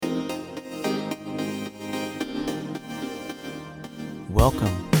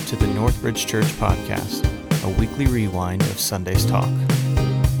Welcome to the Northbridge Church Podcast, a weekly rewind of Sunday's talk.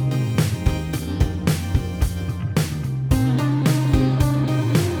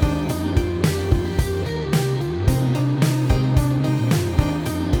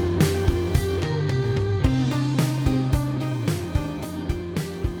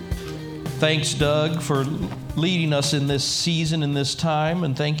 Thanks, Doug, for leading us in this season, in this time,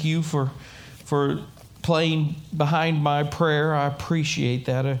 and thank you for playing behind my prayer. I appreciate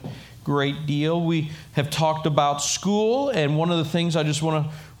that a great deal. We have talked about school, and one of the things I just want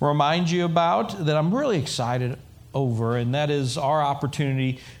to remind you about that I'm really excited over, and that is our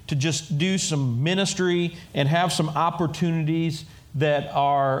opportunity to just do some ministry and have some opportunities that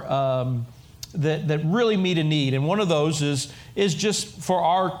are that really meet a need. And one of those is just for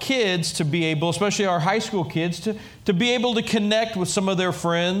our kids to be able, especially our high school kids, to be able to connect with some of their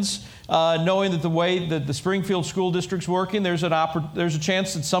friends, knowing that the way that the Springfield School District's working, there's a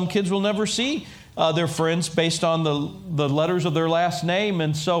chance that some kids will never see their friends based on the letters of their last name.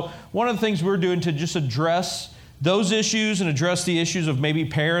 And so one of the things we're doing to just address those issues and address the issues of maybe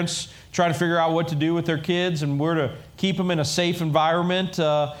parents trying to figure out what to do with their kids and where to keep them in a safe environment.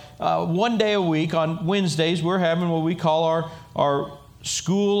 One day a week on Wednesdays, we're having what we call our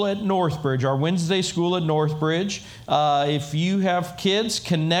school at Northbridge, our Wednesday school at Northbridge. If you have kids,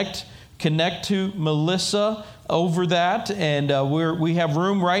 connect to Melissa over that, and we have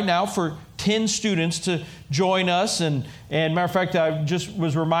room right now for 10 students to join us. And matter of fact, I just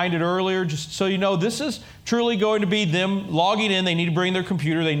was reminded earlier, just so you know, this is truly going to be them logging in. They need to bring their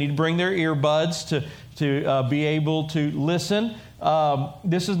computer. They need to bring their earbuds to be able to listen.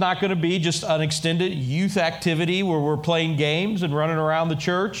 This is not going to be just an extended youth activity where we're playing games and running around the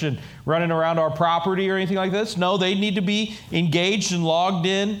church and running around our property or anything like this. No, they need to be engaged and logged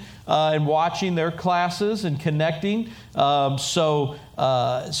in and watching their classes and connecting so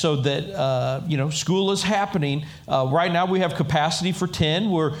that school is happening. Right now we have capacity for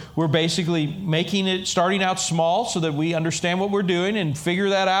 10. We're basically making it, starting out small so that we understand what we're doing and figure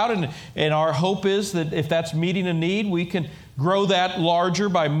that out. And our hope is that if that's meeting a need, we can grow that larger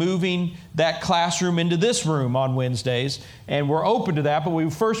by moving that classroom into this room on Wednesdays. And we're open to that, but we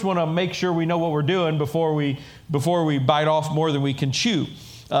first want to make sure we know what we're doing before we bite off more than we can chew.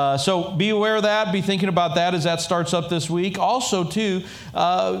 So be aware of that. Be thinking about that as that starts up this week. Also, too,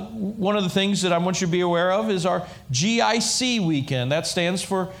 one of the things that I want you to be aware of is our GIC weekend. That stands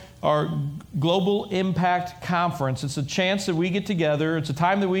for our Global Impact Conference. It's a chance that we get together. It's a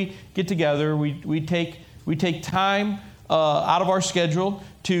time that we get together. We take time out of our schedule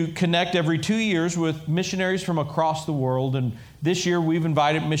to connect every 2 years with missionaries from across the world. And this year we've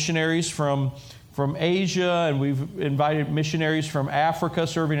invited missionaries from Asia, and we've invited missionaries from Africa,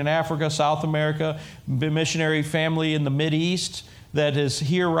 serving in Africa, South America, missionary family in the Mideast that is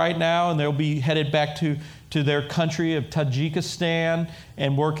here right now, and they'll be headed back to their country of Tajikistan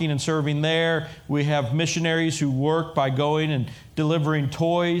and working and serving there. We have missionaries who work by going and delivering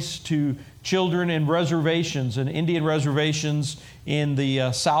toys to children in reservations and Indian reservations in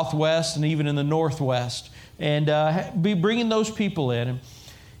the Southwest and even in the Northwest, and be bringing those people in. And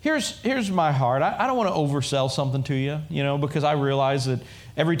here's my heart. I don't want to oversell something to you, because I realize that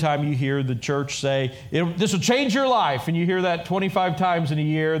every time you hear the church say, this will change your life, and you hear that 25 times in a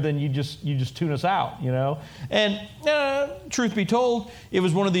year, then you just tune us out, And truth be told, it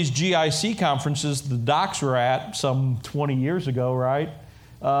was one of these GIC conferences the docs were at some 20 years ago, right?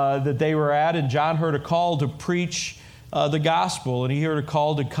 That they were at, and John heard a call to preach the gospel, and he heard a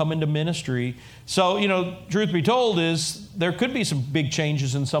call to come into ministry. So, truth be told is there could be some big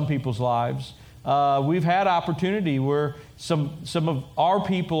changes in some people's lives. We've had opportunity where some of our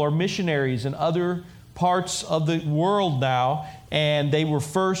people are missionaries in other parts of the world now, and they were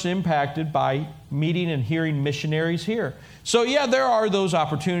first impacted by meeting and hearing missionaries here. So, yeah, there are those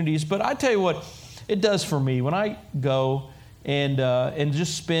opportunities, but I tell you what it does for me when I go and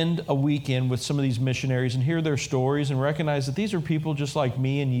just spend a weekend with some of these missionaries and hear their stories and recognize that these are people just like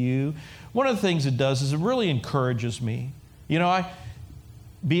me and you. One of the things it does is it really encourages me.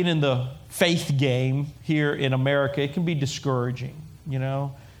 Being in the faith game here in America, it can be discouraging.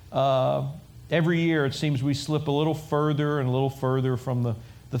 Every year it seems we slip a little further and a little further from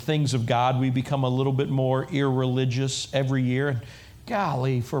the things of God. We become a little bit more irreligious every year. And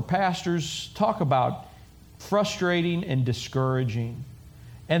golly, for pastors, talk about frustrating and discouraging.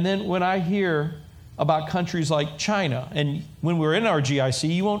 And then when I hear about countries like China, and when we're in our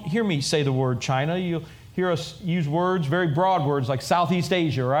GIC, you won't hear me say the word China. You'll hear us use words, very broad words like Southeast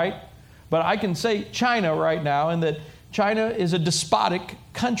Asia, right? But I can say China right now, and that China is a despotic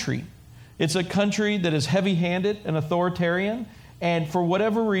country. It's a country that is heavy-handed and authoritarian, And for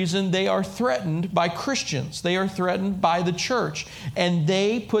whatever reason, they are threatened by Christians. They are threatened by the church. And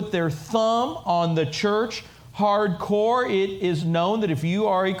they put their thumb on the church hardcore. It is known that if you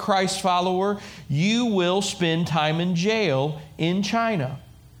are a Christ follower, you will spend time in jail in China.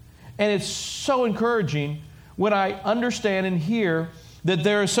 And it's so encouraging when I understand and hear that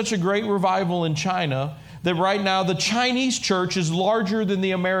there is such a great revival in China that right now the Chinese church is larger than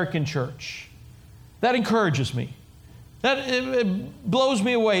the American church. That encourages me. It blows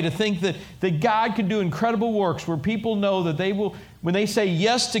me away to think that God can do incredible works where people know that they will, when they say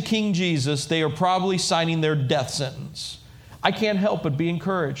yes to King Jesus, they are probably signing their death sentence. I can't help but be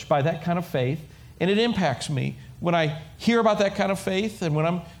encouraged by that kind of faith, and it impacts me when I hear about that kind of faith and when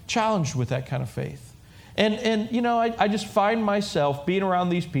I'm challenged with that kind of faith. And you know, I just find myself being around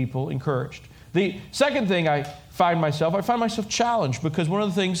these people encouraged. The second thing I find myself challenged, because one of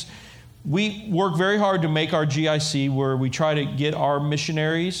the things we work very hard to make our GIC, where we try to get our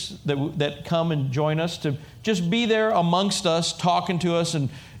missionaries that come and join us to just be there amongst us, talking to us and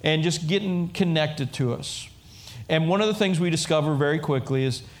just getting connected to us. And one of the things we discover very quickly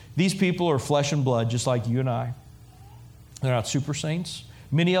is these people are flesh and blood, just like you and I. They're not super saints.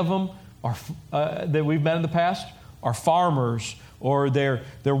 Many of them are that we've met in the past are farmers, or they're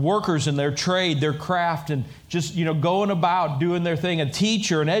workers in their trade, their craft, and just, you know, going about doing their thing. A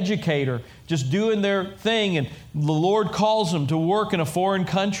teacher, an educator, just doing their thing, and the Lord calls them to work in a foreign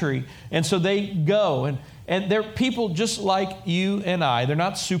country, and so they go. And they're people just like you and I. They're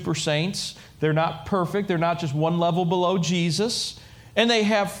not super saints. They're not perfect. They're not just one level below Jesus. And they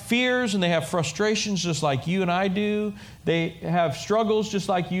have fears and they have frustrations just like you and I do. They have struggles just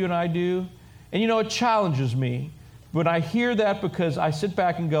like you and I do. And you know, it challenges me when I hear that, because I sit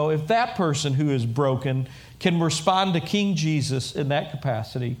back and go, if that person who is broken can respond to King Jesus in that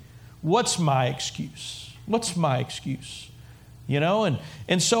capacity, what's my excuse? What's my excuse? You know,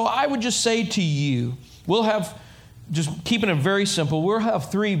 and so I would just say to you, we'll have, just keeping it very simple, we'll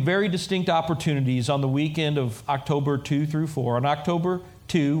have 3 very distinct opportunities on the weekend of October 2 through 4. On October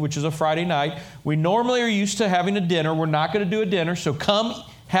 2, which is a Friday night, we normally are used to having a dinner. We're not going to do a dinner, so come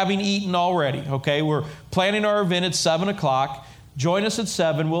having eaten already, okay? We're planning our event at 7 o'clock. Join us at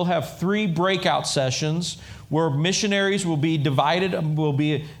 7. We'll have 3 breakout sessions where missionaries will be divided, will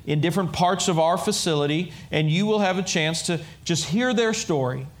be in different parts of our facility, and you will have a chance to just hear their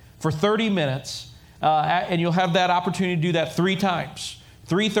story for 30 minutes. And you'll have that opportunity to do that 3 times.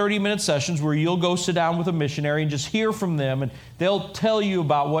 3 30-minute sessions where you'll go sit down with a missionary and just hear from them, and they'll tell you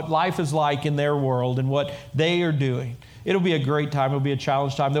about what life is like in their world and what they are doing. It'll be a great time. It'll be a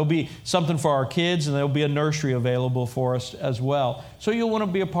challenge time. There'll be something for our kids, and there'll be a nursery available for us as well. So you'll want to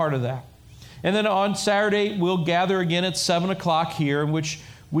be a part of that. And then on Saturday, we'll gather again at 7 o'clock here, in which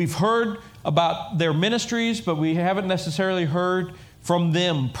we've heard about their ministries, but we haven't necessarily heard from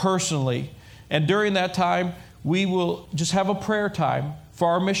them personally. And during that time, we will just have a prayer time for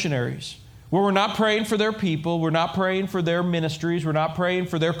our missionaries, where we're not praying for their people, we're not praying for their ministries, we're not praying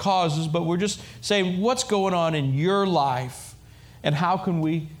for their causes, but we're just saying, what's going on in your life, and how can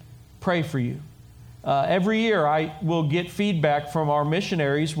we pray for you? Every year I will get feedback from our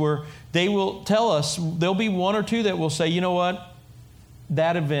missionaries where they will tell us, there'll be 1 or 2 that will say, you know what,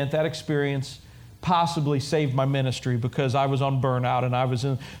 that event, that experience possibly saved my ministry because I was on burnout,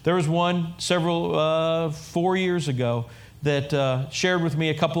 and there was one 4 years ago that shared with me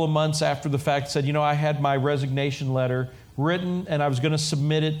a couple of months after the fact, said, you know, I had my resignation letter written and I was going to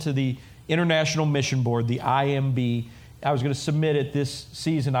submit it to the International Mission Board, the IMB. I was going to submit it this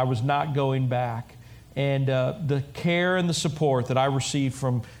season. I was not going back. And the care and the support that I received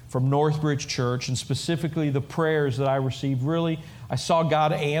from Northbridge Church, and specifically the prayers that I received, really, I saw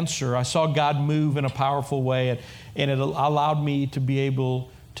God answer. I saw God move in a powerful way, and it allowed me to be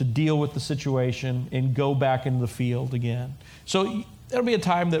able to deal with the situation and go back into the field again. So it'll be a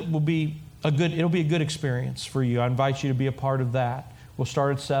time that will be it'll be a good experience for you. I invite you to be a part of that. We'll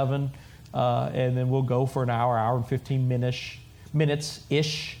start at 7, and then we'll go for an hour and 15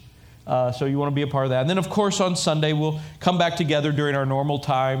 minutes-ish. So you want to be a part of that. And then, of course, on Sunday, we'll come back together during our normal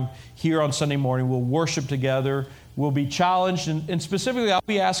time here on Sunday morning. We'll worship together. We'll be challenged, and specifically, I'll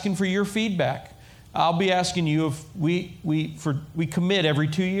be asking for your feedback. I'll be asking you if we commit every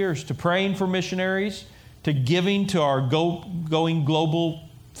 2 years to praying for missionaries, to giving to our Going Global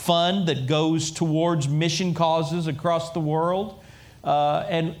fund that goes towards mission causes across the world.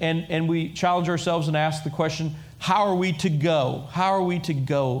 And we challenge ourselves and ask the question, how are we to go? How are we to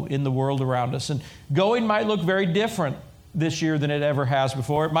go in the world around us? And going might look very different this year than it ever has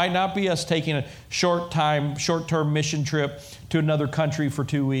before. It might not be us taking a short-term mission trip to another country for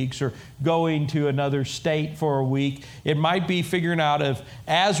 2 weeks or going to another state for a week. It might be figuring out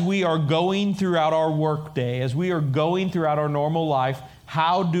as we are going throughout our work day, as we are going throughout our normal life,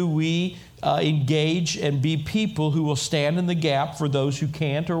 how do we engage and be people who will stand in the gap for those who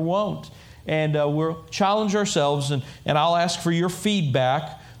can't or won't? And we'll challenge ourselves, and I'll ask for your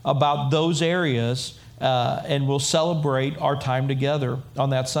feedback about those areas, and we'll celebrate our time together on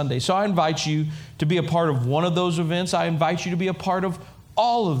that Sunday. So I invite you to be a part of one of those events. I invite you to be a part of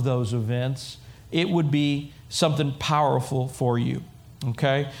all of those events. It would be something powerful for you,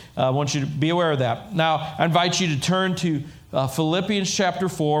 okay? I want you to be aware of that. Now, I invite you to turn to Philippians chapter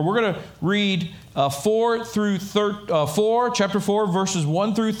 4. We're going to read chapter 4, verses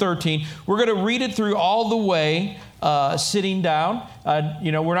 1 through 13. We're going to read it through all the way sitting down.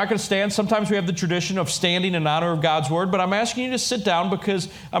 We're not going to stand. Sometimes we have the tradition of standing in honor of God's Word, but I'm asking you to sit down because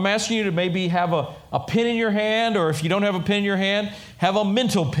I'm asking you to maybe have a pen in your hand, or if you don't have a pen in your hand, have a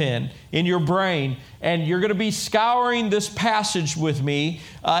mental pen in your brain. And you're going to be scouring this passage with me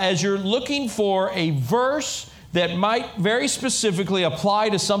as you're looking for a verse that might very specifically apply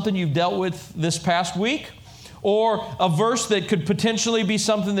to something you've dealt with this past week, or a verse that could potentially be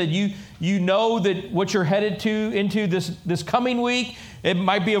something that you know that what you're headed into this coming week. It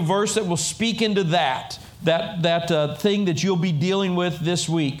might be a verse that will speak into that thing that you'll be dealing with this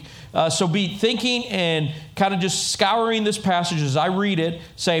week. So be thinking and kind of just scouring this passage as I read it,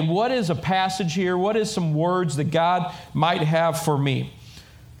 saying, what is a passage here? What is some words that God might have for me?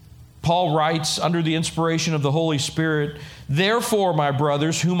 Paul writes under the inspiration of the Holy Spirit, "Therefore, my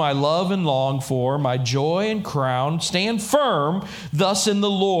brothers, whom I love and long for, my joy and crown, stand firm thus in the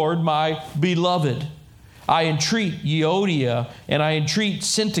Lord, my beloved. I entreat Euodia and I entreat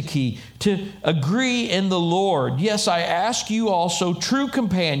Syntyche to agree in the Lord. Yes, I ask you also, true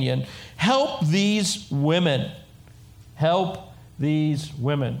companion, help these women." Help these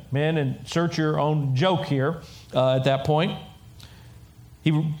women. Men, insert your own joke here at that point.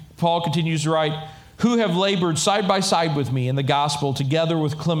 Paul continues to write, "Who have labored side by side with me in the gospel, together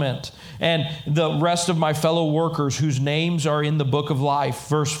with Clement and the rest of my fellow workers whose names are in the book of life."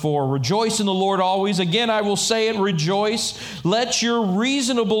 Verse 4, "Rejoice in the Lord always. Again, I will say it, rejoice. Let your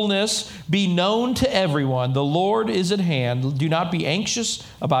reasonableness be known to everyone. The Lord is at hand. Do not be anxious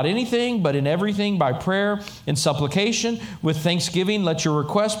about anything, but in everything by prayer and supplication with thanksgiving, let your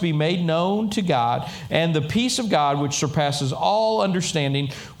requests be made known to God. And the peace of God, which surpasses all understanding,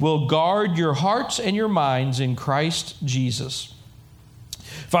 will guard your hearts and your minds in Christ Jesus.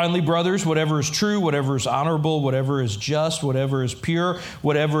 Finally, brothers, whatever is true, whatever is honorable, whatever is just, whatever is pure,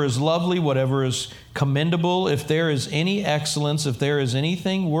 whatever is lovely, whatever is commendable, if there is any excellence, if there is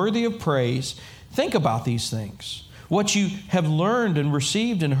anything worthy of praise, think about these things. What you have learned and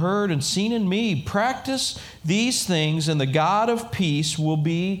received and heard and seen in me, practice these things, and the God of peace will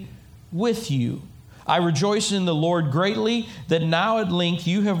be with you. I rejoice in the Lord greatly that now at length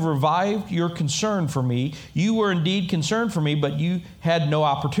you have revived your concern for me. You were indeed concerned for me, but you had no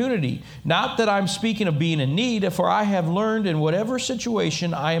opportunity. Not that I'm speaking of being in need, for I have learned in whatever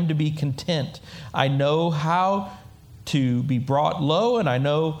situation I am to be content. I know how to be brought low, and I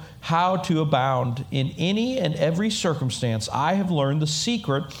know how to abound. In any and every circumstance, I have learned the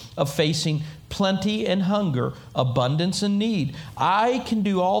secret of facing plenty and hunger, abundance and need. I can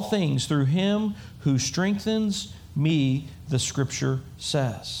do all things through Him who strengthens me, the Scripture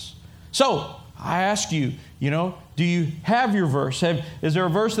says. So, I ask you, do you have your verse? Is there a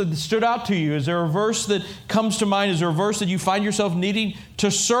verse that stood out to you? Is there a verse that comes to mind? Is there a verse that you find yourself needing to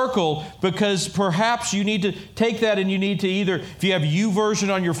circle? Because perhaps you need to take that and you need to either, if you have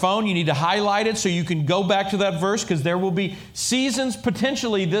YouVersion on your phone, you need to highlight it so you can go back to that verse, because there will be seasons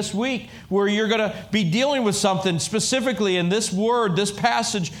potentially this week where you're going to be dealing with something specifically, and this word, this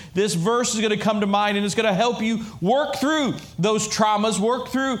passage, this verse is going to come to mind, and it's going to help you work through those traumas, work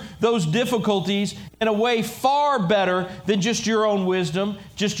through those difficulties in a way far better than just your own wisdom,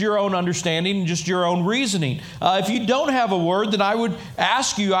 just your own understanding, and just your own reasoning. If you don't have a word, then I would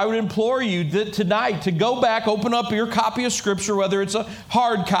implore you that tonight to go back, open up your copy of Scripture, whether it's a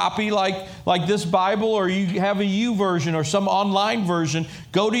hard copy like this Bible, or you have a YouVersion or some online version.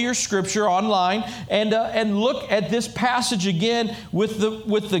 Go to your Scripture online and look at this passage again with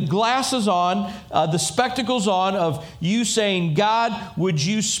the glasses on, the spectacles on, of you saying, God, would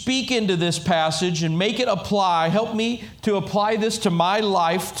you speak into this passage and make it apply? Help me to apply this to my life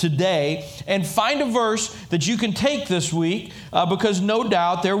life today and find a verse that you can take this week because no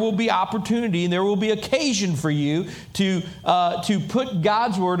doubt there will be opportunity and there will be occasion for you to put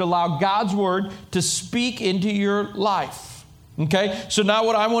God's Word, allow God's Word to speak into your life. Okay? So now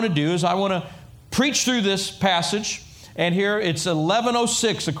what I want to do is I want to preach through this passage. And here it's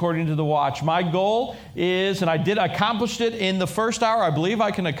 11:06 according to the watch. My goal is, and I accomplished it in the first hour. I believe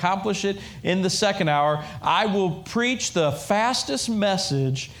I can accomplish it in the second hour. I will preach the fastest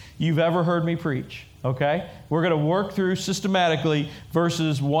message you've ever heard me preach. Okay? We're going to work through systematically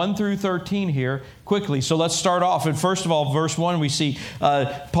verses 1 through 13 here quickly. So let's start off. And first of all, verse 1, we see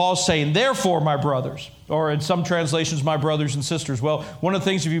Paul saying, "Therefore, my brothers," or in some translations, "my brothers and sisters." Well, one of the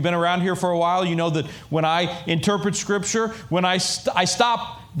things, if you've been around here for a while, you know that when I interpret Scripture, when I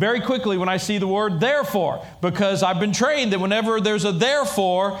stop very quickly when I see the word "therefore," because I've been trained that whenever there's a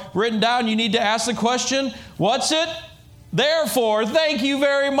 "therefore" written down, you need to ask the question, what's it? Therefore, thank you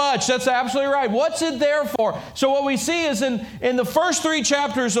very much. That's absolutely right. What's it there for? So what we see is in the first 3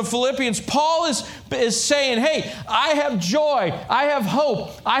 chapters of Philippians, Paul is saying, hey, I have joy, I have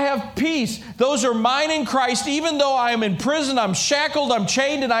hope, I have peace. Those are mine in Christ. Even though I am in prison, I'm shackled, I'm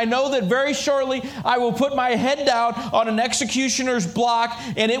chained, and I know that very shortly I will put my head down on an executioner's block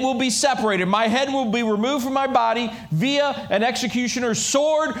and it will be separated. My head will be removed from my body via an executioner's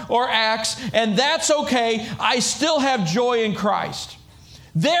sword or axe, and that's okay. I still have joy in Christ.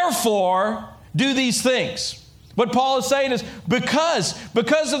 Therefore, do these things. What Paul is saying is because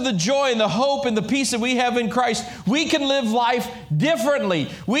of the joy and the hope and the peace that we have in Christ, we can live life differently.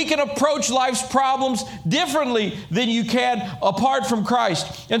 We can approach life's problems differently than you can apart from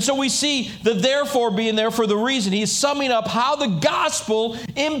Christ. And so we see the therefore being there for the reason. He's summing up how the gospel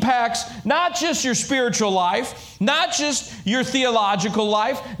impacts not just your spiritual life, not just your theological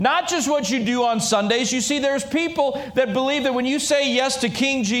life, not just what you do on Sundays. You see, there's people that believe that when you say yes to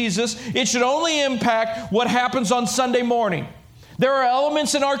King Jesus, it should only impact what happens on Sunday morning. There are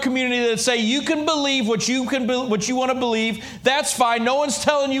elements in our community that say you can believe what you want to believe. That's fine. No one's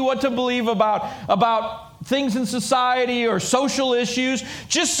telling you what to believe about things in society or social issues,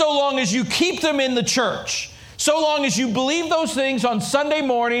 just so long as you keep them in the church. So long as you believe those things on Sunday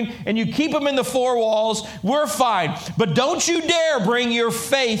morning and you keep them in the 4 walls, we're fine. But don't you dare bring your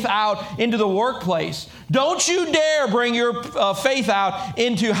faith out into the workplace. Don't you dare bring your faith out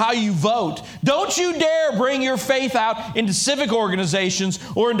into how you vote. Don't you dare bring your faith out into civic organizations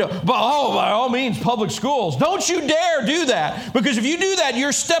or into, by all means, public schools. Don't you dare do that. Because if you do that,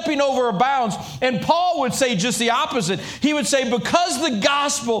 you're stepping over a bounds. And Paul would say just the opposite. He would say, because the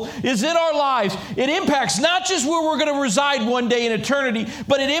gospel is in our lives, it impacts not just where we're going to reside one day in eternity,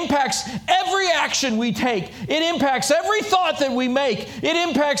 but it impacts every action we take. It impacts every thought that we make. It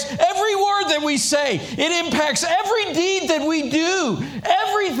impacts every word that we say. It impacts every deed that we do.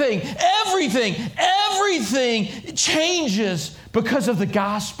 Everything changes because of the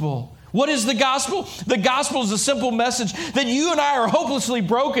gospel. What is the gospel? The gospel is a simple message that you and I are hopelessly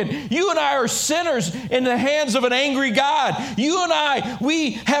broken. You and I are sinners in the hands of an angry God. You and I,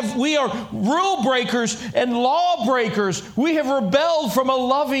 we are rule breakers and law breakers. We have rebelled from a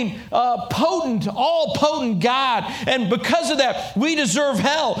loving, all potent God. And because of that, we deserve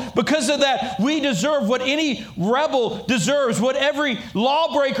hell. Because of that, we deserve what any rebel deserves, what every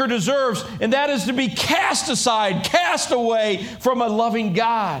lawbreaker deserves, and that is to be cast aside, cast away from a loving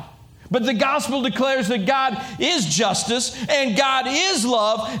God. But the gospel declares that God is justice and God is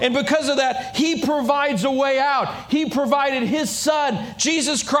love. And because of that, He provides a way out. He provided His Son,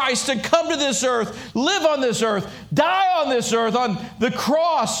 Jesus Christ, to come to this earth, live on this earth, die on this earth, on the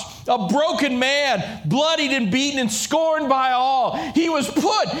cross, a broken man, bloodied and beaten and scorned by all. He was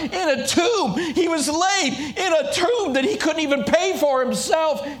put in a tomb. He was laid in a tomb that He couldn't even pay for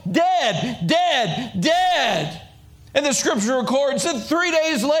Himself. Dead. And the scripture records that 3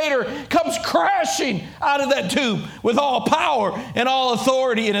 days later comes crashing out of that tomb with all power and all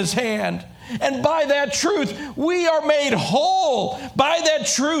authority in His hand. And by that truth, we are made whole. By that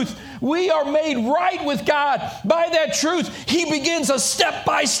truth, we are made right with God. By that truth, He begins a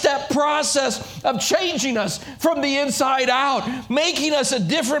step-by-step process of changing us from the inside out, making us a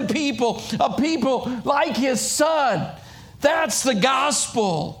different people, a people like His Son. That's the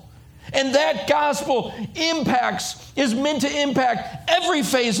gospel. And that gospel is meant to impact every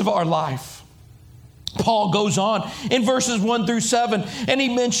phase of our life. Paul goes on in verses 1 through 7, and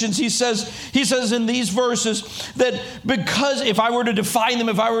he says in these verses that because if I were to define them,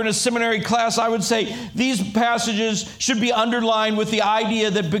 if I were in a seminary class, I would say these passages should be underlined with the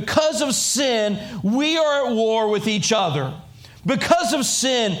idea that because of sin, we are at war with each other. Because of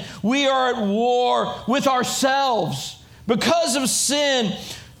sin, we are at war with ourselves. Because of sin,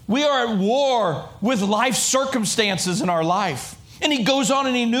 we are at war with life circumstances in our life. And he goes on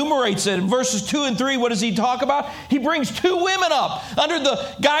and he enumerates it. In verses 2 and 3, what does he talk about? He brings two women up. Under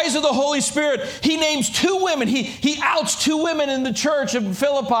the guise of the Holy Spirit, he names two women. He outs two women in the church of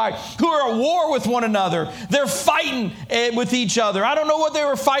Philippi who are at war with one another. They're fighting with each other. I don't know what they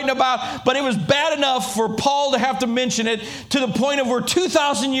were fighting about, but it was bad enough for Paul to have to mention it, to the point of where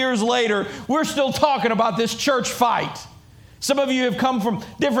 2,000 years later, we're still talking about this church fight. Some of you have come from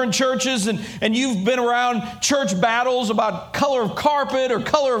different churches and you've been around church battles about color of carpet or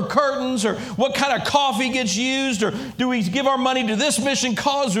color of curtains or what kind of coffee gets used, or do we give our money to this mission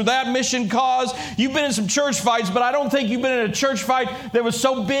cause or that mission cause. You've been in some church fights, but I don't think you've been in a church fight that was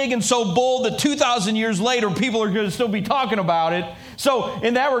so big and so bold that 2,000 years later people are going to still be talking about it. So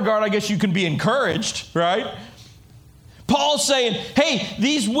in that regard, I guess you can be encouraged, right? Paul's saying, hey,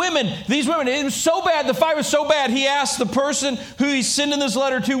 these women, it was so bad, the fight was so bad, he asked the person who he's sending this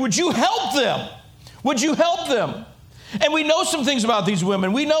letter to, would you help them? Would you help them? And we know some things about these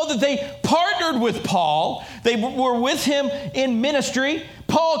women. We know that they partnered with Paul. They were with him in ministry.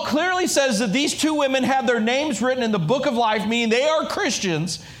 Paul clearly says that these two women have their names written in the book of life, meaning they are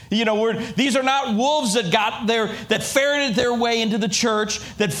Christians. You know, these are not wolves that ferreted their way into the church,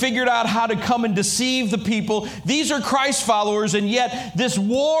 that figured out how to come and deceive the people. These are Christ followers, and yet this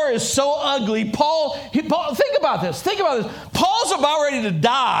war is so ugly. Paul, think about this. Paul's about ready to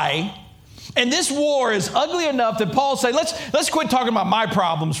die, and this war is ugly enough that Paul said, let's quit talking about my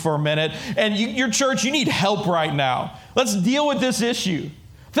problems for a minute, and your church, you need help right now. Let's deal with this issue.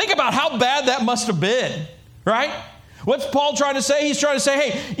 Think about how bad that must have been, right? What's Paul trying to say? He's trying to say,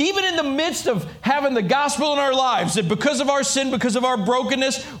 hey, even in the midst of having the gospel in our lives, that because of our sin, because of our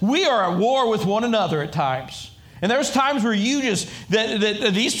brokenness, we are at war with one another at times. And there's times where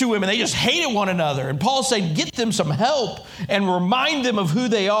these two women, they just hated one another. And Paul's saying, get them some help and remind them of who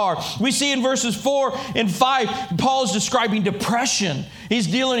they are. We see in verses 4 and 5, Paul's describing depression. He's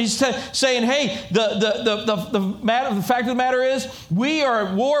saying, hey, the fact of the matter is, we are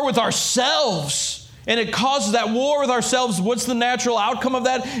at war with ourselves. And it causes that war with ourselves. What's the natural outcome of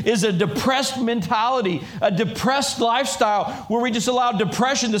that? Is a depressed mentality, a depressed lifestyle where we just allow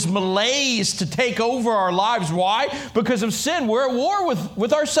depression, this malaise to take over our lives. Why? Because of sin. We're at war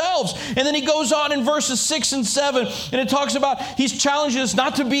with ourselves. And then he goes on in verses 6 and 7, and it talks about he's challenging us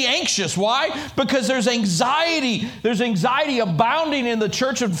not to be anxious. Why? Because there's anxiety. There's anxiety abounding in the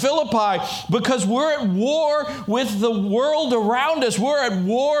church of Philippi because we're at war with the world around us. We're at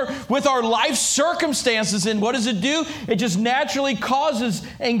war with our life circumstances. And what does it do? It just naturally causes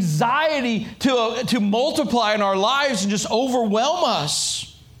anxiety to multiply in our lives and just overwhelm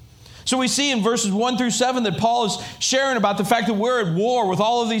us. So we see in verses 1 through 7 that Paul is sharing about the fact that we're at war with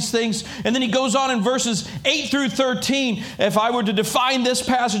all of these things. And then he goes on in verses 8 through 13. If I were to define this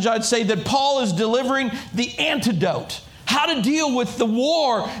passage, I'd say that Paul is delivering the antidote. How to deal with the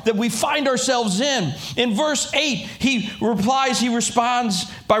war that we find ourselves in. In verse 8, he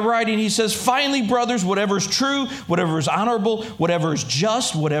responds by writing, he says, finally, brothers, whatever is true, whatever is honorable, whatever is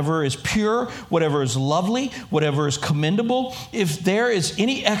just, whatever is pure, whatever is lovely, whatever is commendable, if there is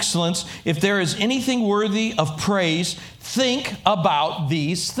any excellence, if there is anything worthy of praise, think about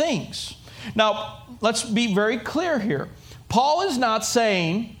these things. Now, let's be very clear here. Paul is not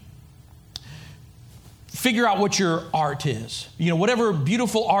saying, figure out what your art is. You know, whatever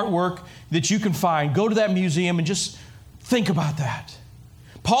beautiful artwork that you can find, go to that museum and just think about that.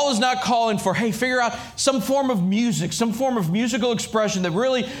 Paul is not calling for, hey, figure out some form of music, some form of musical expression that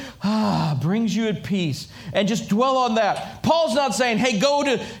really brings you at peace, and just dwell on that. Paul's not saying, hey, go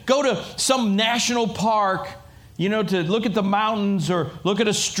to some national park, you know, to look at the mountains or look at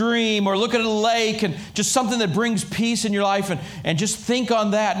a stream or look at a lake and just something that brings peace in your life and just think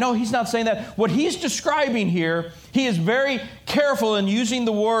on that. No, he's not saying that. What he's describing here, he is very careful in using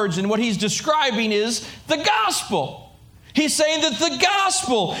the words, and what he's describing is the gospel. He's saying that it's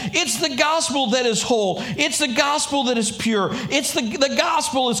the gospel that is whole. It's the gospel that is pure. It's the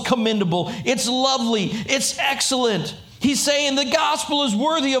gospel is commendable. It's lovely. It's excellent. He's saying the gospel is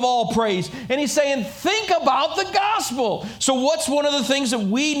worthy of all praise. And he's saying, think about the gospel. So what's one of the things that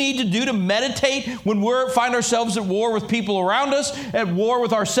we need to do to meditate when we find ourselves at war with people around us, at war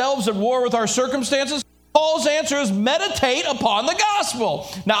with ourselves, at war with our circumstances? Paul's answer is meditate upon the gospel.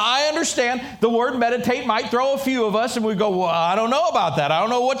 Now, I understand the word meditate might throw a few of us, and we go, well, I don't know about that. I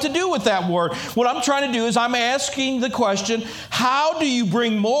don't know what to do with that word. What I'm trying to do is I'm asking the question, how do you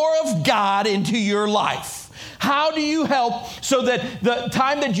bring more of God into your life? How do you help so that the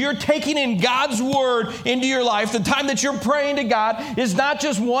time that you're taking in God's Word into your life, the time that you're praying to God, is not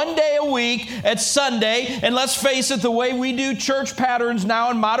just one day a week at Sunday, and let's face it, the way we do church patterns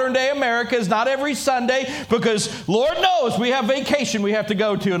now in modern day America is not every Sunday, because Lord knows we have vacation we have to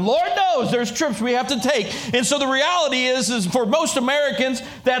go to, and Lord knows there's trips we have to take. And so the reality is for most Americans,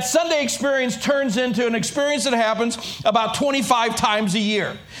 that Sunday experience turns into an experience that happens about 25 times a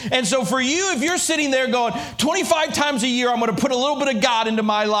year. And so for you, if you're sitting there going, 25 times a year, I'm going to put a little bit of God into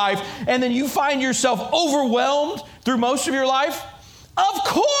my life, and then you find yourself overwhelmed through most of your life, of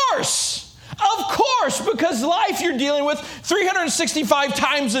course, because life you're dealing with 365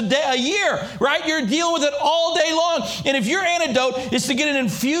 times a year, right? You're dealing with it all day long. And if your antidote is to get an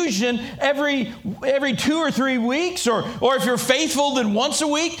infusion every 2 or 3 weeks, or if you're faithful, then once a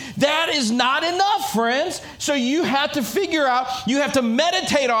week, that is not enough, friends. So you have to figure out, you have to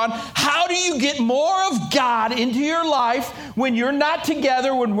meditate on, how do you get more of God into your life when you're not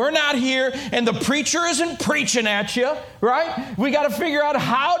together, when we're not here, and the preacher isn't preaching at you, right? We got to figure out,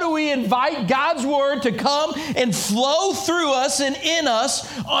 how do we invite God's Word to come and flow through us and in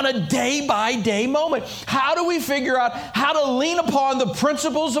us on a day-by-day moment? How do we figure out how to lean upon the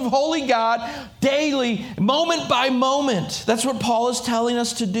principles of holy God daily, moment by moment? That's what Paul is telling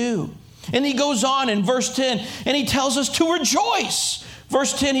us to do. And he goes on in verse 10, and he tells us to rejoice.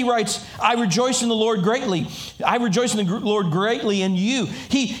 Verse 10, he writes, I rejoice in the Lord greatly. I rejoice in the Lord greatly in you.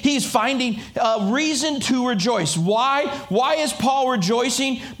 He's finding a reason to rejoice. Why? Why is Paul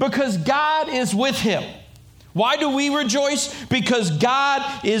rejoicing? Because God is with him. Why do we rejoice? Because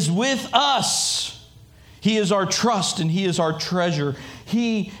God is with us. He is our trust and He is our treasure.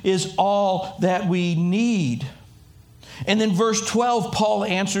 He is all that we need. And then verse 12, Paul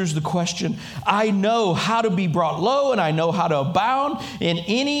answers the question, I know how to be brought low, and I know how to abound in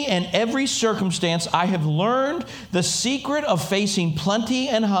any and every circumstance. I have learned the secret of facing plenty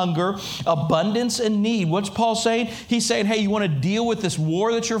and hunger, abundance and need. What's Paul saying? He's saying, hey, you want to deal with this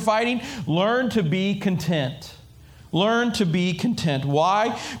war that you're fighting? Learn to be content. Learn to be content.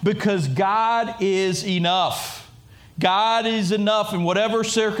 Why? Because God is enough. God is enough in whatever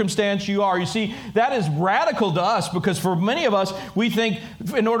circumstance you are. You see, that is radical to us, because for many of us, we think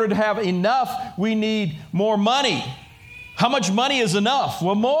in order to have enough, we need more money. How much money is enough?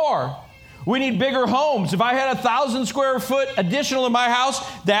 Well, more. We need bigger homes. If I had 1,000 square foot additional in my house,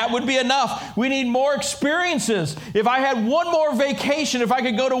 that would be enough. We need more experiences. If I had one more vacation, if I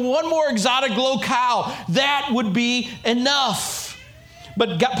could go to one more exotic locale, that would be enough.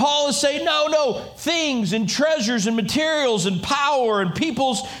 But Paul is saying, no, things and treasures and materials and power and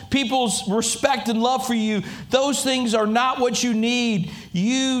people's respect and love for you, those things are not what you need.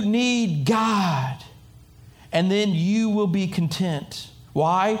 You need God. And then you will be content.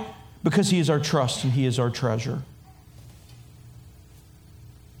 Why? Because He is our trust and He is our treasure.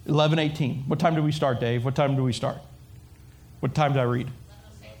 11:18. What time do we start, Dave? What time do we start? What time did I read?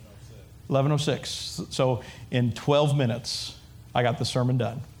 11:06. So in 12 minutes, I got the sermon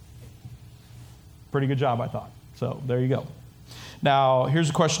done. Pretty good job, I thought. So there you go. Now, here's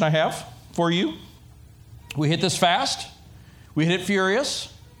a question I have for you. We hit this fast. We hit it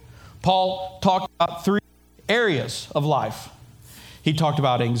furious. Paul talked about 3 areas of life. He talked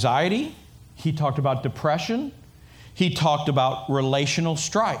about anxiety. He talked about depression. He talked about relational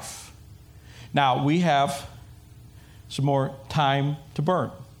strife. Now, we have some more time to burn,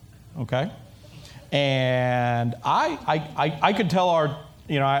 okay? And I could tell our,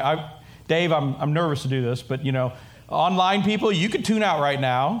 Dave, I'm nervous to do this, but, online people, you could tune out right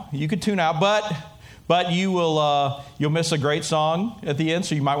now. You could tune out, but you'll miss a great song at the end,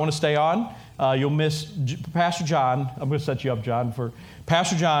 so you might want to stay on. You'll miss Pastor John. I'm going to set you up, John. For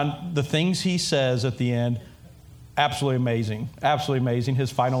Pastor John, the things he says at the end, absolutely amazing. Absolutely amazing.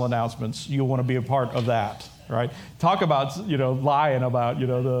 His final announcements, you'll want to be a part of that, right? Talk about, lying about,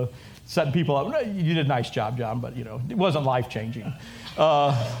 the setting people up. You did a nice job, John, but, it wasn't life-changing.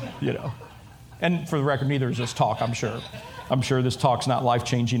 And for the record, neither is this talk, I'm sure. I'm sure this talk's not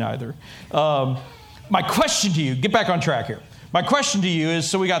life-changing either. My question to you, get back on track here. My question to you is,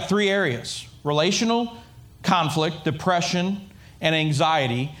 so we got 3 areas: relational, conflict, depression, and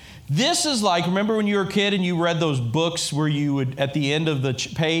anxiety. This is like, remember when you were a kid and you read those books where you would, at the end of the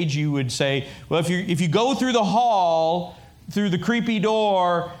page, you would say, well, if you go through the hall, through the creepy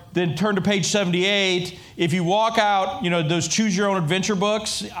door, then turn to page 78. If you walk out, those choose your own adventure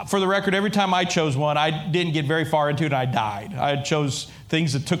books, for the record, every time I chose one, I didn't get very far into it and I died. I chose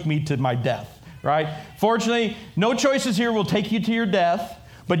things that took me to my death, right? Fortunately, no choices here will take you to your death,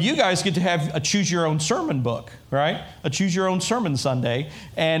 but you guys get to have a choose your own sermon book, right? A choose your own sermon Sunday.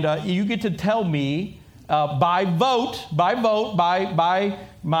 And you get to tell me by vote, by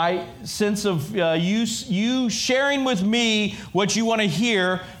my sense of you sharing with me what you want to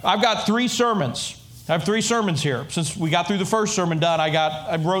hear. I've got 3 sermons. I have 3 sermons here. Since we got through the first sermon done,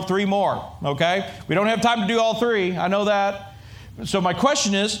 I wrote 3 more, okay? We don't have time to do all 3. I know that. So my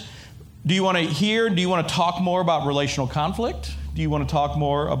question is, do you want to hear, do you want to talk more about relational conflict? Do you want to talk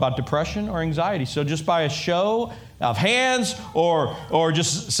more about depression or anxiety? So just by a show of hands or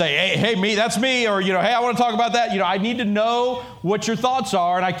just say, hey, me, that's me, or, hey, I want to talk about that. I need to know what your thoughts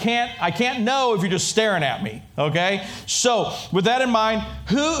are, and I can't know if you're just staring at me, okay? So with that in mind,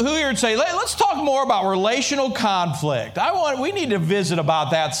 who here would say, let's talk more about relational conflict? We need to visit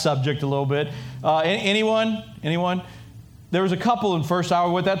about that subject a little bit. Anyone? There was a couple in first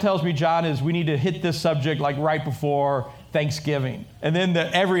hour. What that tells me, John, is we need to hit this subject like right before Thanksgiving. And then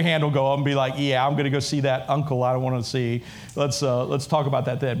every hand will go up and be like, yeah, I'm going to go see that uncle I don't want to see. Let's talk about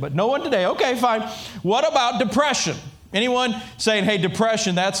that then. But no one today. Okay, fine. What about depression? Anyone saying, hey,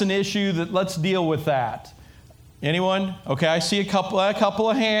 depression, that's an issue, let's deal with that? Anyone? Okay, I see a couple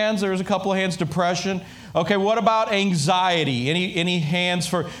of hands. There's a couple of hands, depression. Okay, what about anxiety? Any hands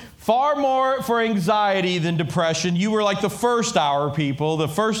for... Far more for anxiety than depression. You were like the first hour people. The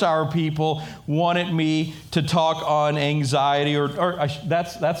first hour people wanted me to talk on anxiety,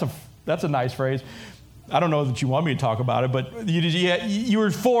 that's a nice phrase. I don't know that you want me to talk about it, but you were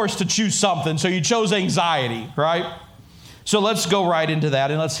forced to choose something, so you chose anxiety, right? So let's go right into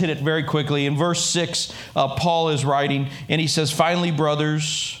that, and let's hit it very quickly. In verse 6, Paul is writing, and he says, finally,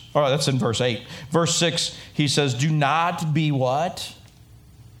 brothers, that's in verse 8. Verse 6, he says, do not be what?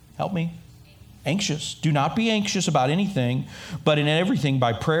 Help me. Anxious. Do not be anxious about anything, but in everything,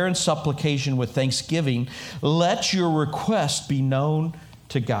 by prayer and supplication with thanksgiving, let your request be known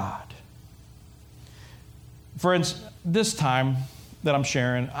to God. Friends, this time that I'm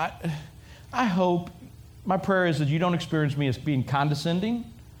sharing, I hope, my prayer is that you don't experience me as being condescending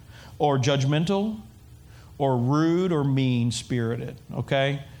or judgmental or rude or mean-spirited,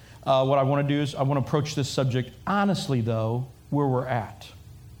 okay? What I want to do is I want to approach this subject honestly, though, where we're at.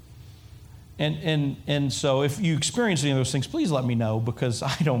 And so if you experience any of those things, please let me know, because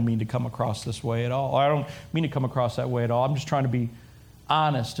I don't mean to come across this way at all. I don't mean to come across that way at all. I'm just trying to be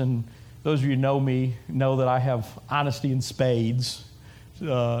honest. And those of you who know me know that I have honesty in spades,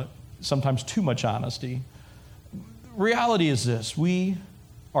 sometimes too much honesty. Reality is this: we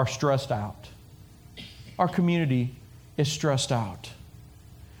are stressed out. Our community is stressed out.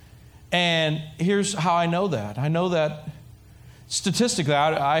 And here's how I know that. I know that statistically,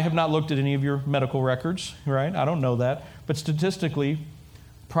 I have not looked at any of your medical records, right? I don't know that. But statistically,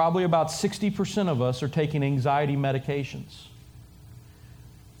 probably about 60% of us are taking anxiety medications.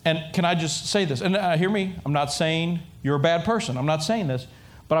 And can I just say this? And hear me, I'm not saying you're a bad person. I'm not saying this.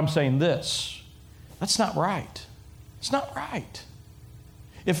 But I'm saying this. That's not right. It's not right.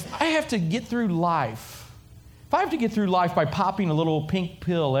 If I have to get through life, by popping a little pink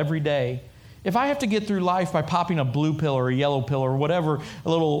pill every day, if I have to get through life by popping a blue pill or a yellow pill or whatever, a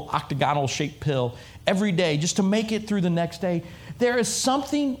little octagonal-shaped pill every day just to make it through the next day, there is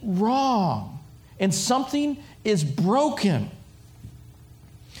something wrong and something is broken.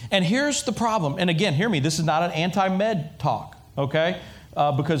 And here's the problem. And again, hear me, this is not an anti-med talk, okay?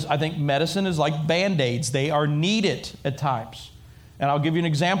 Because I think medicine is like Band-Aids. They are needed at times. And I'll give you an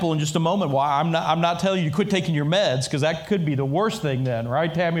example in just a moment why I'm not telling you to quit taking your meds, because that could be the worst thing then,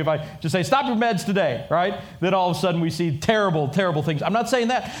 right, Tammy? If I just say, stop your meds today, right? Then all of a sudden we see terrible, terrible things. I'm not saying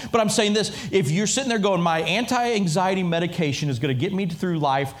that, but I'm saying this. If you're sitting there going, my anti-anxiety medication is going to get me through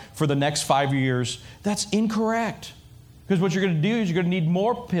life for the next 5 years, that's incorrect. Because what you're going to do is you're going to need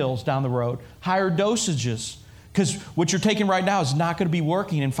more pills down the road, higher dosages. Because what you're taking right now is not going to be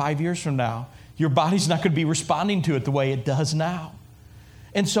working in 5 years from now. Your body's not going to be responding to it the way it does now.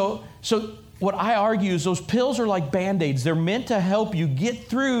 And so what I argue is those pills are like Band-Aids. They're meant to help you get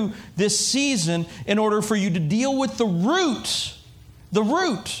through this season in order for you to deal with the root. The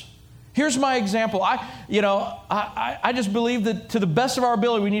root. Here's my example. I just believe that to the best of our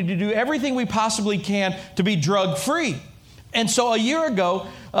ability, we need to do everything we possibly can to be drug-free. And so a year ago,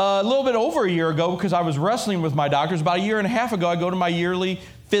 a little bit over a year ago, because I was wrestling with my doctors, about a year and a half ago, I go to my yearly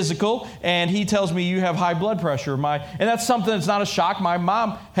physical, and he tells me you have high blood pressure. And that's something that's not a shock. My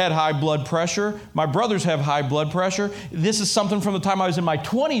mom had high blood pressure. My brothers have high blood pressure. This is something from the time I was in my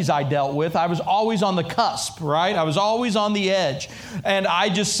 20s I dealt with. I was always on the cusp, right? I was always on the edge. And I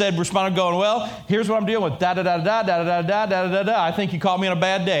just responded going, well, here's what I'm dealing with. Da-da-da-da, da-da-da-da, da-da-da-da. I think you caught me on a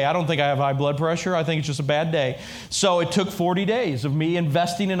bad day. I don't think I have high blood pressure. I think it's just a bad day. So it took 40 days of me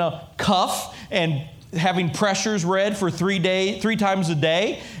investing in a cuff and having pressures read for 3 times a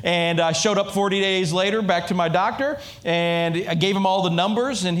day. And I showed up 40 days later back to my doctor, and I gave him all the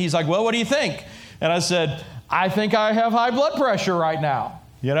numbers, and he's like, well, what do you think? And I said, I think I have high blood pressure right now,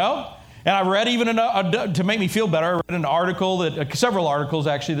 And I read even, to make me feel better, I read an article, several articles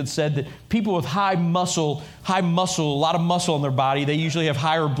actually, that said that people with high muscle, a lot of muscle in their body, they usually have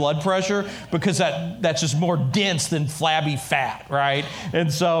higher blood pressure because that's just more dense than flabby fat, right?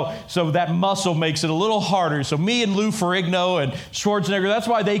 And so that muscle makes it a little harder. So me and Lou Ferrigno and Schwarzenegger, that's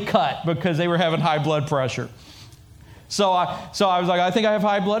why they cut, because they were having high blood pressure. So I was like, I think I have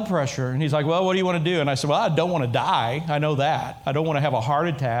high blood pressure. And he's like, well, what do you want to do? And I said, well, I don't want to die. I know that. I don't want to have a heart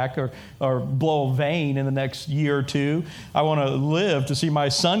attack or blow a vein in the next year or two. I want to live to see my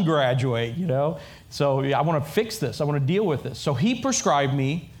son graduate, So I want to fix this. I want to deal with this. So he prescribed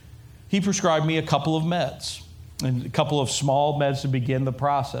me a couple of meds, and a couple of small meds to begin the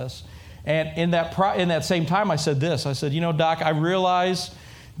process. And in that same time, I said this. I said, Doc, I realize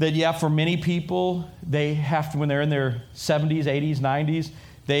that, for many people, they have to, when they're in their 70s, 80s, 90s,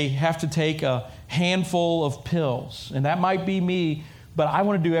 they have to take a handful of pills. And that might be me, but I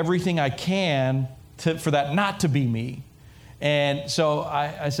want to do everything I can for that not to be me. And so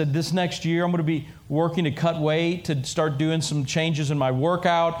I said, this next year, I'm going to be working to cut weight, to start doing some changes in my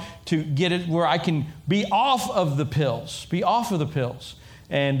workout, to get it where I can be off of the pills,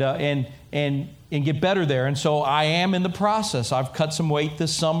 and get better there. And so I am in the process. I've cut some weight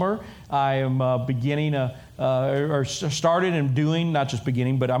this summer. I am started and doing, not just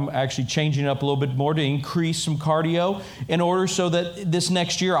beginning, but I'm actually changing it up a little bit more to increase some cardio in order so that this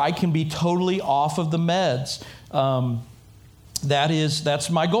next year I can be totally off of the meds. That's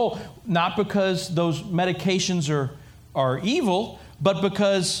my goal. Not because those medications are evil, but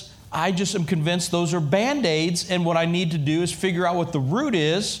because I just am convinced those are Band-Aids, and what I need to do is figure out what the root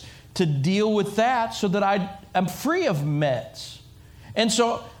is to deal with that so that I am free of meds. And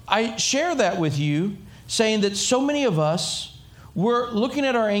so I share that with you, saying that so many of us, we're looking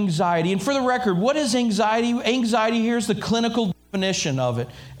at our anxiety. And for the record, what is anxiety? Anxiety, here's the clinical definition of it.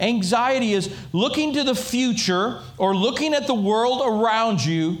 Anxiety is looking to the future or looking at the world around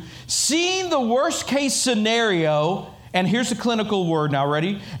you, seeing the worst case scenario, and here's the clinical word now,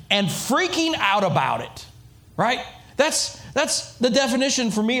 ready? And freaking out about it, right? That's the definition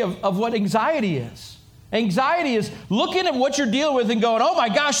for me of what anxiety is. Anxiety is looking at what you're dealing with and going, oh my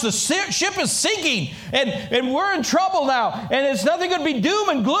gosh, the ship is sinking and we're in trouble now and it's nothing going to be doom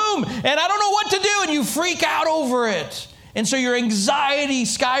and gloom and I don't know what to do, and you freak out over it. And so your anxiety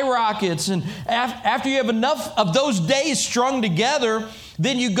skyrockets, and after you have enough of those days strung together,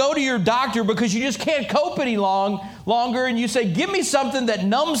 then you go to your doctor because you just can't cope any longer, and you say, give me something that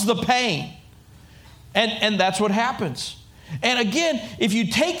numbs the pain. And that's what happens. And again, if you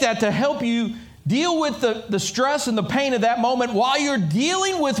take that to help you deal with the stress and the pain of that moment while you're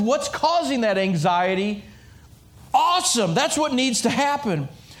dealing with what's causing that anxiety, awesome. That's what needs to happen.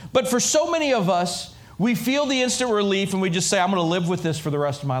 But for so many of us, we feel the instant relief and we just say, I'm going to live with this for the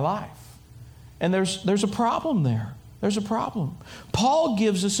rest of my life. And there's a problem there. There's a problem. Paul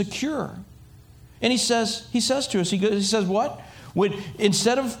gives us a cure. And he says to us, he says what?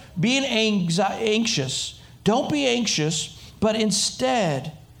 Instead of being anxious, don't be anxious, but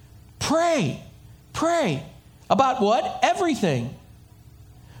instead pray. Pray. About what? Everything.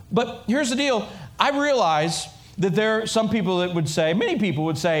 But here's the deal. I realize that there are some people that would say, many people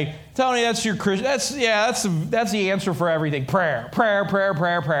would say, Tony, that's your Christian. That's the answer for everything. Prayer. Prayer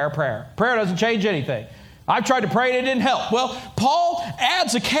doesn't change anything. I've tried to pray and it didn't help. Well, Paul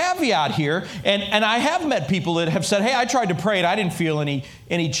adds a caveat here, and I have met people that have said, hey, I tried to pray and I didn't feel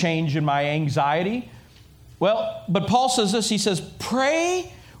any change in my anxiety. Well, but Paul says this, he says,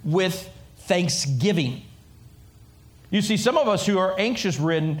 pray with thanksgiving. You see, some of us who are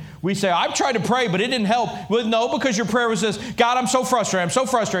anxious-ridden, we say, I've tried to pray, but it didn't help. Well, no, because your prayer was this, God, I'm so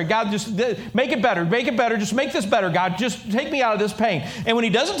frustrated. God, just make it better. Just make this better, God. Just take me out of this pain. And when he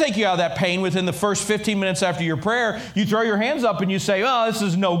doesn't take you out of that pain within the first 15 minutes after your prayer, you throw your hands up and you say, oh, this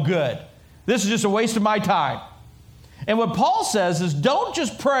is no good. This is just a waste of my time. And what Paul says is don't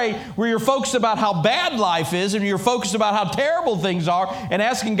just pray where you're focused about how bad life is and you're focused about how terrible things are and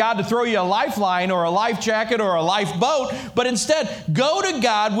asking God to throw you a lifeline or a life jacket or a lifeboat, but instead go to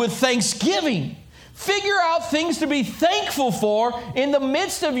God with thanksgiving. Figure out things to be thankful for in the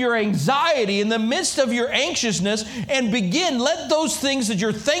midst of your anxiety, in the midst of your anxiousness, and begin. Let those things that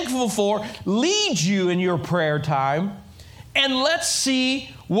you're thankful for lead you in your prayer time, and let's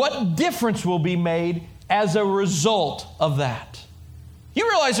see what difference will be made as a result of that. You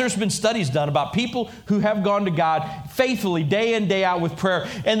realize there's been studies done about people who have gone to God faithfully day in, day out with prayer,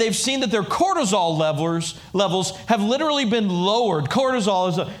 and they've seen that their cortisol levels have literally been lowered. Cortisol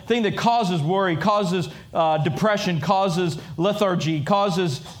is a thing that causes worry, causes depression, causes lethargy,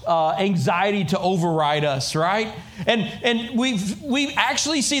 causes anxiety to override us, right? And we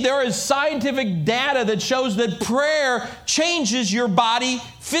actually see there is scientific data that shows that prayer changes your body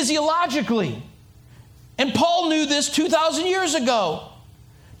physiologically. And Paul knew this 2,000 years ago.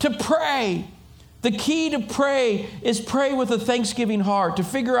 To pray. The key to pray is pray with a thanksgiving heart, to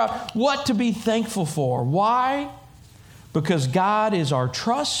figure out what to be thankful for. Why? Because God is our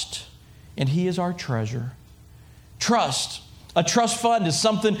trust and He is our treasure. Trust. A trust fund is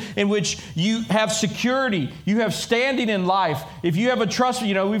something in which you have security, you have standing in life. If you have a trust,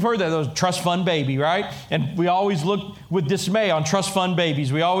 we've heard that, those trust fund baby, right? And we always look with dismay on trust fund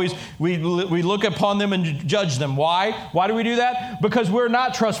babies. We look upon them and judge them. Why? Why do we do that? Because we're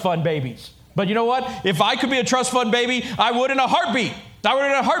not trust fund babies. But you know what? If I could be a trust fund baby, I would in a heartbeat. I would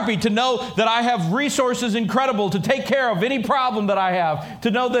in a heartbeat to know that I have resources incredible to take care of any problem that I have, to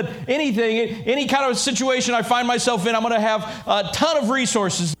know that any kind of situation I find myself in, I'm going to have a ton of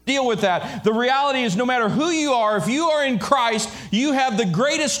resources to deal with that. The reality is no matter who you are, if you are in Christ, you have the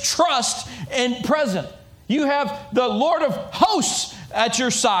greatest trust and present. You have the Lord of hosts at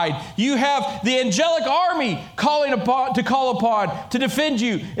your side. You have the angelic army call upon to defend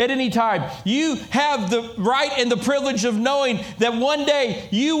you at any time. You have the right and the privilege of knowing that one day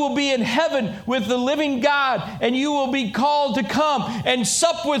you will be in heaven with the living God, and you will be called to come and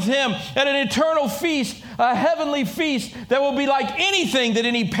sup with Him at an eternal feast, a heavenly feast that will be like anything that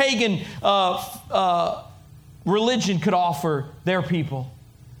any pagan religion could offer their people.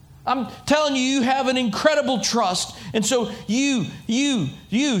 I'm telling you, you have an incredible trust. And so you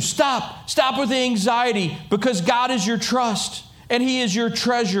stop with the anxiety, because God is your trust and He is your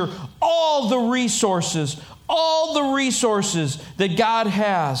treasure. All the resources that God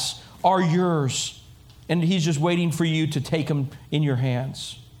has are yours. And He's just waiting for you to take them in your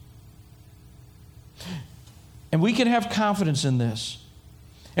hands. And we can have confidence in this.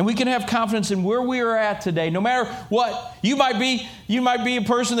 And we can have confidence in where we are at today. No matter what, you might be a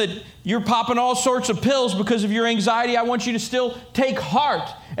person that you're popping all sorts of pills because of your anxiety. I want you to still take heart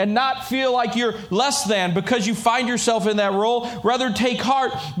and not feel like you're less than because you find yourself in that role. Rather, take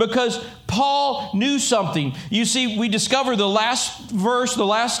heart because Paul knew something. You see, we discover the last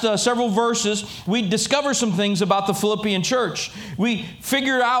several verses, we discover some things about the Philippian church. We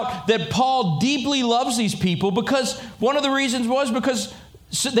figured out that Paul deeply loves these people because one of the reasons was because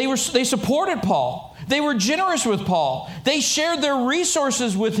they supported Paul. They were generous with Paul. They shared their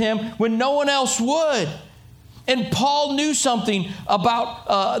resources with him when no one else would. And Paul knew something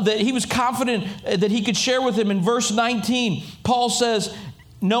about that he was confident that he could share with him. In verse 19, Paul says,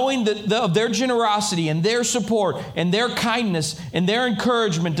 knowing that of their generosity and their support and their kindness and their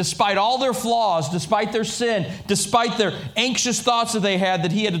encouragement, despite all their flaws, despite their sin, despite their anxious thoughts that they had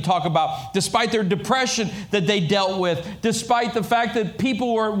that he had to talk about, despite their depression that they dealt with, despite the fact that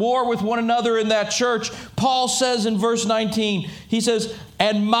people were at war with one another in that church, Paul says in verse 19, he says,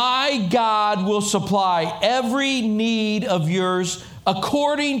 "And my God will supply every need of yours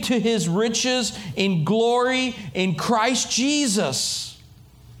according to His riches in glory in Christ Jesus."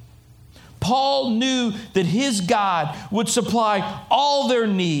 Paul knew that his God would supply all their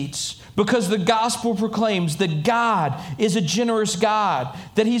needs because the gospel proclaims that God is a generous God,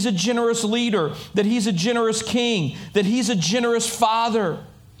 that He's a generous leader, that He's a generous king, that He's a generous father.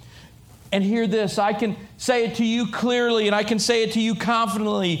 And hear this, I can say it to you clearly and I can say it to you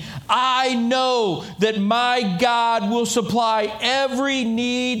confidently. I know that my God will supply every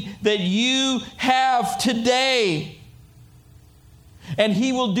need that you have today. And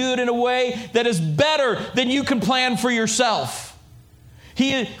He will do it in a way that is better than you can plan for yourself.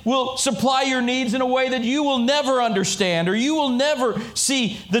 He will supply your needs in a way that you will never understand, or you will never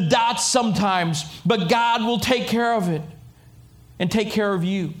see the dots sometimes, but God will take care of it and take care of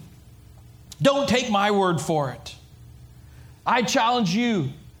you. Don't take my word for it. I challenge you,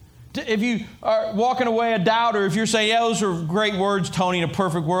 if you are walking away a doubter, if you're saying, yeah, those are great words, Tony, in a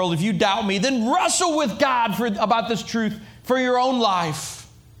perfect world, if you doubt me, then wrestle with God about this truth for your own life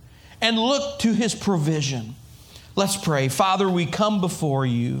and look to His provision. Let's pray. Father, we come before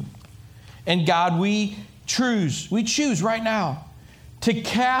You, and God, we choose right now to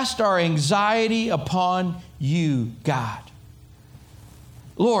cast our anxiety upon You, God.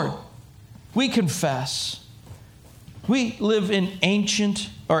 Lord, we confess we live in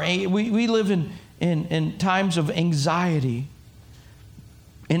we live in times of anxiety,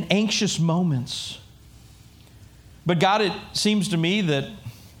 in anxious moments. But God, it seems to me that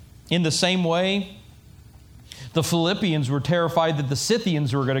in the same way, the Philippians were terrified that the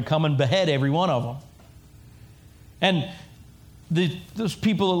Scythians were going to come and behead every one of them. And those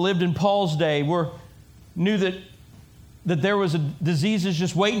people that lived in Paul's day knew that there was diseases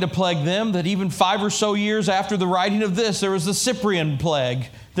just waiting to plague them, that even 5 or so years after the writing of this, there was the Cyprian plague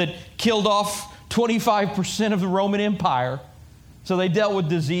that killed off 25% of the Roman Empire. So they dealt with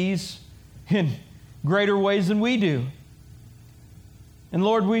disease in greater ways than we do. And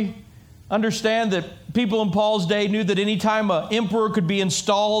Lord, we understand that people in Paul's day knew that any time an emperor could be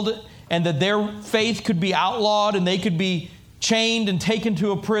installed and that their faith could be outlawed and they could be chained and taken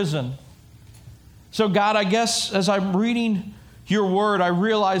to a prison. So God, I guess as I'm reading your word, I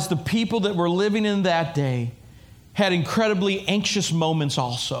realize the people that were living in that day had incredibly anxious moments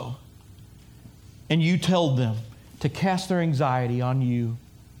also. And you told them to cast their anxiety on you,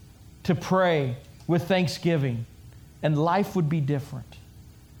 to pray with thanksgiving, and life would be different.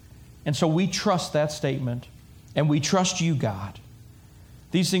 And so we trust that statement, and we trust you, God.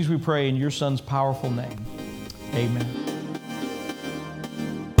 These things we pray in your Son's powerful name. Amen.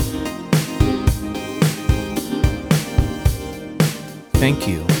 Thank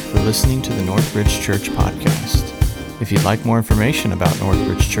you for listening to the Northbridge Church podcast. If you'd like more information about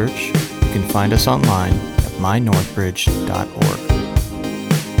Northbridge Church, you can find us online at mynorthbridge.org.